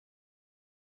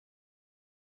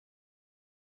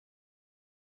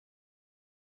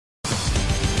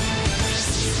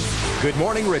Good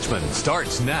Morning Richmond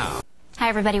starts now. Hi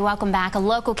everybody, welcome back. A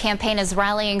local campaign is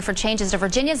rallying for changes to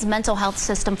Virginia's mental health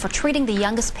system for treating the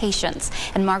youngest patients.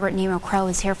 And Margaret Nimmo Crowe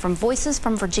is here from Voices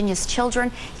from Virginia's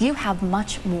Children. You have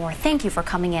much more. Thank you for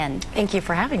coming in. Thank you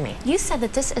for having me. You said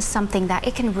that this is something that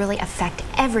it can really affect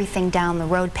everything down the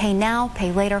road. Pay now,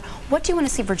 pay later. What do you want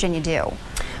to see Virginia do?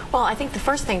 Well, I think the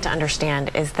first thing to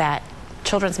understand is that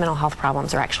children's mental health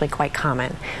problems are actually quite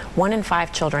common. 1 in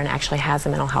 5 children actually has a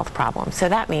mental health problem. So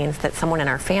that means that someone in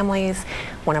our families,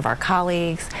 one of our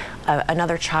colleagues,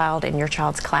 another child in your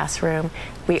child's classroom,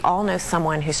 we all know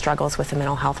someone who struggles with a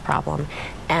mental health problem,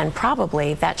 and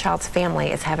probably that child's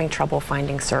family is having trouble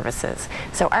finding services.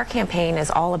 So our campaign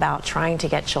is all about trying to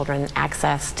get children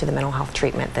access to the mental health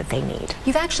treatment that they need.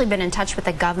 You've actually been in touch with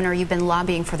the governor. You've been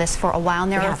lobbying for this for a while,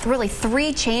 and there are really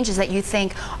 3 changes that you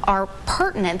think are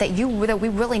pertinent that we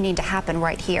really need to happen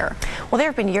right here. Well, there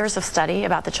have been years of study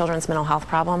about the children's mental health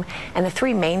problem, and the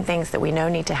 3 main things that we know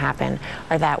need to happen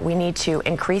are that we need to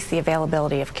increase the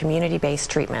availability of community-based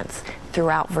treatments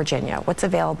throughout Virginia. What's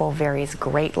available varies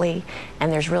greatly,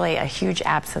 and there's really a huge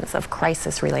absence of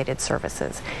crisis-related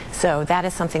services. So that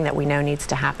is something that we know needs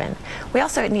to happen. We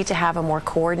also need to have a more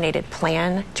coordinated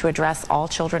plan to address all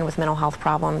children with mental health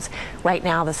problems. Right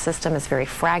now, the system is very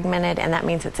fragmented, and that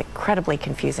means it's incredibly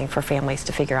confusing for families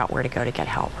to figure out where to go to get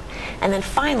help. And then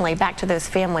finally, back to those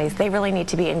families, they really need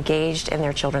to be engaged in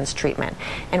their children's treatment.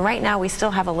 And right now, we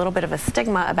still have a little bit of a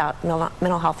stigma about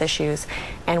mental health issues,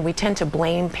 and we tend to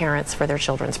blame parents for their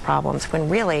children's problems when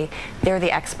really they're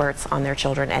the experts on their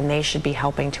children, and they should be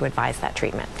helping to advise that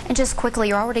treatment. And just quickly,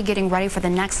 you're already getting ready for the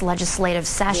next legislative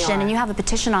session, and you have a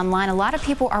petition online. A lot of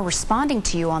people are responding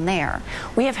to you on there.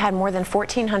 We have had more than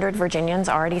 1,400 Virginians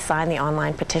already sign the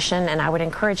online petition, and I would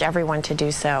encourage everyone to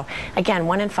do so. Again,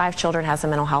 1 in 5 children has a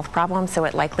mental health problem, so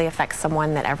it likely affects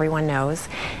someone that everyone knows,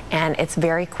 and it's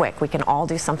very quick. We can all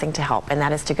do something to help, and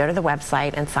that is to go to the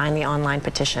website and sign the online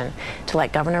petition to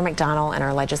let Governor McDonnell and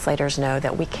our legislators know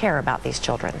that we care about these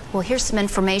children. Well, here's some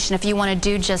information if you want to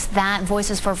do just that.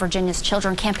 Voices for Virginia's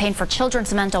Children campaign for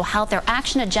children's mental health. Their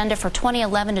action agenda for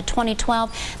 2011 to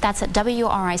 2012. That's at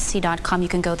WRIC.com. You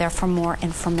can go there for more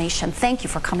information. Thank you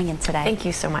for coming in today. Thank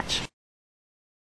you so much.